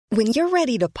When you're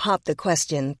ready to pop the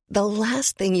question, the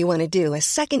last thing you want to do is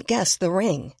second-guess the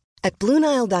ring. At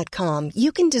BlueNile.com,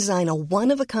 you can design a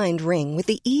one-of-a-kind ring with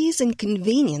the ease and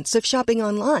convenience of shopping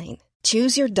online.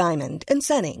 Choose your diamond and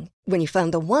setting. When you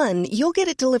find the one, you'll get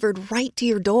it delivered right to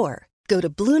your door. Go to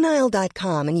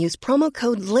BlueNile.com and use promo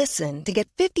code LISTEN to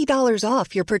get $50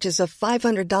 off your purchase of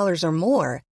 $500 or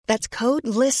more. That's code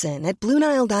LISTEN at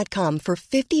BlueNile.com for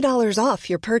 $50 off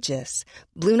your purchase.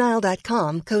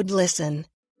 BlueNile.com, code LISTEN.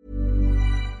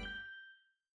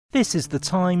 This is the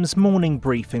Times morning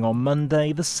briefing on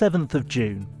Monday, the 7th of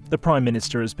June. The Prime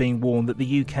Minister is being warned that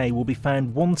the UK will be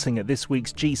found wanting at this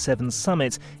week's G7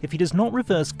 summit if he does not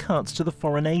reverse cuts to the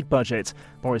foreign aid budget.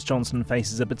 Boris Johnson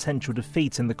faces a potential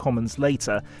defeat in the Commons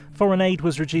later. Foreign aid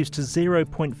was reduced to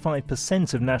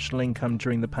 0.5% of national income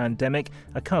during the pandemic,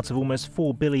 a cut of almost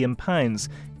 £4 billion.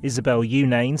 Isabel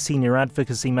Unane, Senior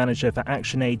Advocacy Manager for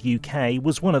ActionAid UK,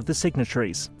 was one of the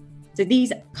signatories. So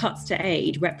these cuts to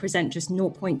aid represent just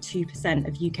 0.2%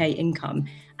 of UK income.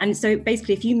 And so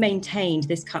basically, if you maintained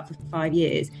this cut for 5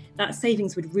 years, that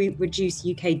savings would reduce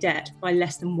UK debt by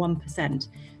less than 1%.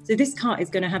 So this cut is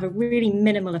going to have a really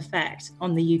minimal effect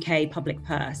on the UK public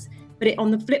purse. But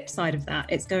on the flip side of that,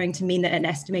 it's going to mean that an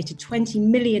estimated 20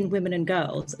 million women and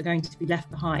girls are going to be left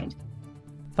behind.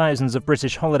 Thousands of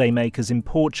British holidaymakers in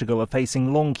Portugal are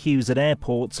facing long queues at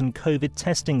airports and COVID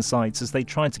testing sites as they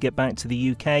try to get back to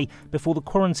the UK before the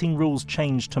quarantine rules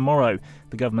change tomorrow.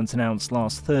 The government announced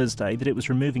last Thursday that it was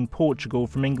removing Portugal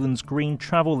from England's green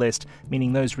travel list,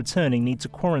 meaning those returning need to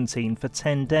quarantine for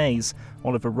 10 days.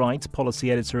 Oliver Wright,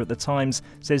 policy editor at The Times,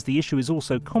 says the issue is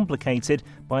also complicated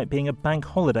by it being a bank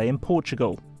holiday in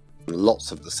Portugal.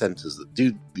 Lots of the centres that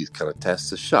do these kind of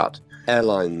tests are shut.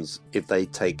 Airlines, if they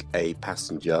take a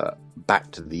passenger back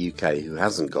to the UK who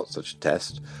hasn't got such a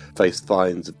test, face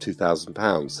fines of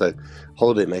 £2,000. So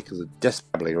holidaymakers are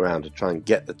desperately around to try and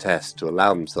get the test to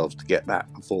allow themselves to get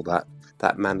back before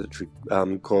that mandatory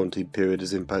quarantine period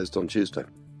is imposed on Tuesday.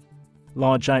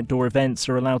 Large outdoor events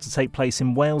are allowed to take place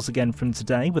in Wales again from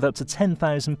today, with up to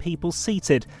 10,000 people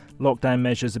seated. Lockdown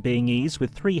measures are being eased,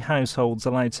 with 3 households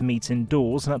allowed to meet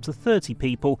indoors, and up to 30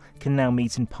 people can now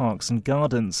meet in parks and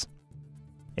gardens.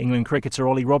 England cricketer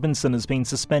Ollie Robinson has been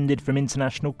suspended from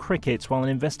international cricket while an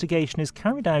investigation is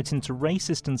carried out into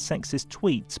racist and sexist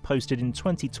tweets posted in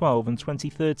 2012 and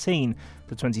 2013.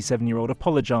 The 27-year-old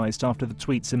apologised after the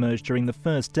tweets emerged during the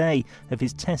first day of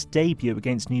his Test debut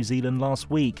against New Zealand last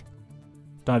week.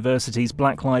 Diversity's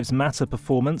Black Lives Matter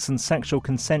performance and sexual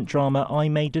consent drama I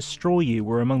May Destroy You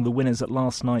were among the winners at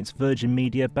last night's Virgin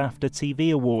Media BAFTA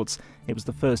TV Awards. It was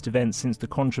the first event since the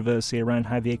controversy around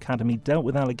how the Academy dealt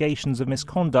with allegations of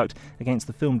misconduct against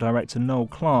the film director Noel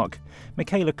Clarke.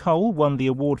 Michaela Cole won the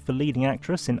award for leading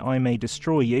actress in I May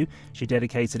Destroy You. She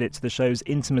dedicated it to the show's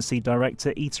intimacy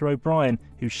director Ita O'Brien,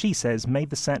 who she says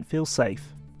made the set feel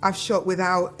safe. I've shot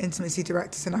without intimacy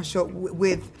directors and I've shot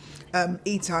with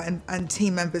Ita and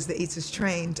team members that Ita's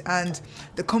trained, and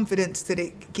the confidence that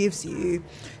it gives you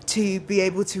to be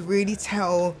able to really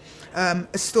tell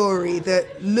a story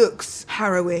that looks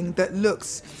harrowing, that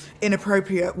looks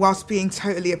inappropriate whilst being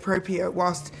totally appropriate,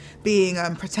 whilst being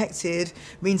protected,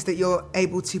 means that you're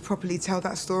able to properly tell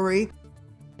that story.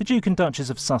 The Duke and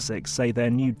Duchess of Sussex say their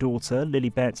new daughter,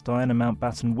 Lilibet Diana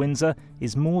Mountbatten Windsor,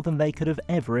 is more than they could have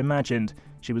ever imagined.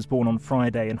 She was born on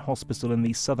Friday in hospital in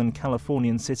the Southern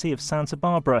Californian city of Santa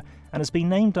Barbara and has been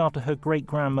named after her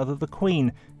great-grandmother, the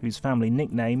Queen, whose family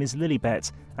nickname is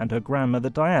Lilibet, and her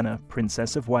grandmother, Diana,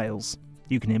 Princess of Wales.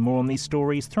 You can hear more on these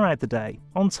stories throughout the day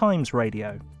on Times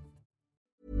Radio.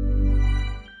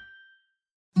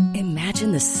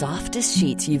 Imagine the softest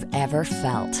sheets you've ever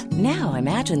felt. Now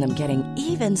imagine them getting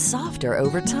even softer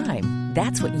over time.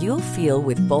 That's what you'll feel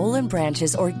with Boll &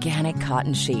 Branch's organic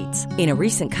cotton sheets. In a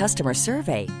recent customer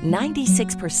survey,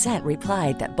 96%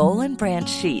 replied that Boll & Branch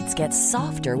sheets get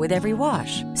softer with every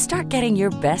wash. Start getting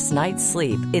your best night's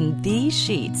sleep in these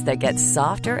sheets that get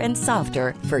softer and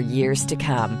softer for years to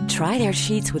come. Try their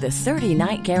sheets with a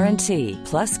 30-night guarantee.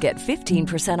 Plus, get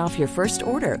 15% off your first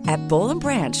order at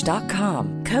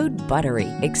bollandbranch.com. Code BUTTERY.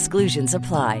 Exclusions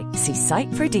apply. See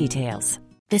site for details.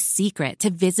 The secret to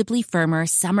visibly firmer,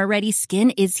 summer-ready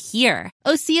skin is here.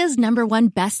 Osea's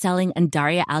 #1 best-selling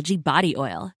Undaria Algae Body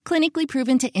Oil. Clinically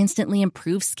proven to instantly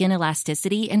improve skin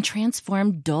elasticity and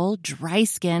transform dull, dry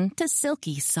skin to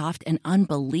silky, soft, and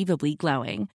unbelievably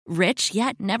glowing. Rich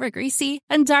yet never greasy,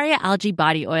 Undaria Algae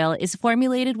Body Oil is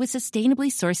formulated with sustainably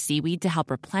sourced seaweed to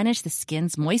help replenish the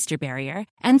skin's moisture barrier,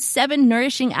 and 7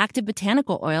 nourishing active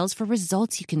botanical oils for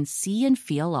results you can see and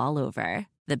feel all over.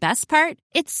 The best part?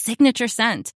 It's signature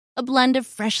scent. A blend of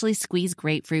freshly squeezed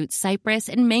grapefruit, cypress,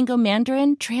 and mango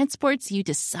mandarin transports you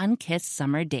to sun-kissed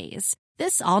summer days.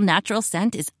 This all-natural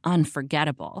scent is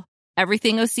unforgettable.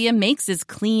 Everything Osea makes is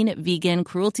clean, vegan,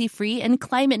 cruelty-free, and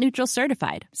climate-neutral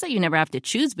certified, so you never have to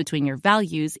choose between your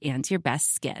values and your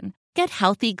best skin. Get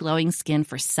healthy, glowing skin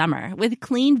for summer with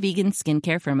clean, vegan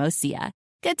skincare from Osea.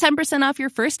 Get 10% off your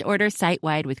first order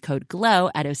site-wide with code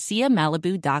GLOW at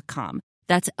OseaMalibu.com.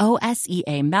 That's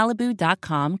OSEA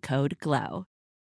Malibu.com, code GLOW.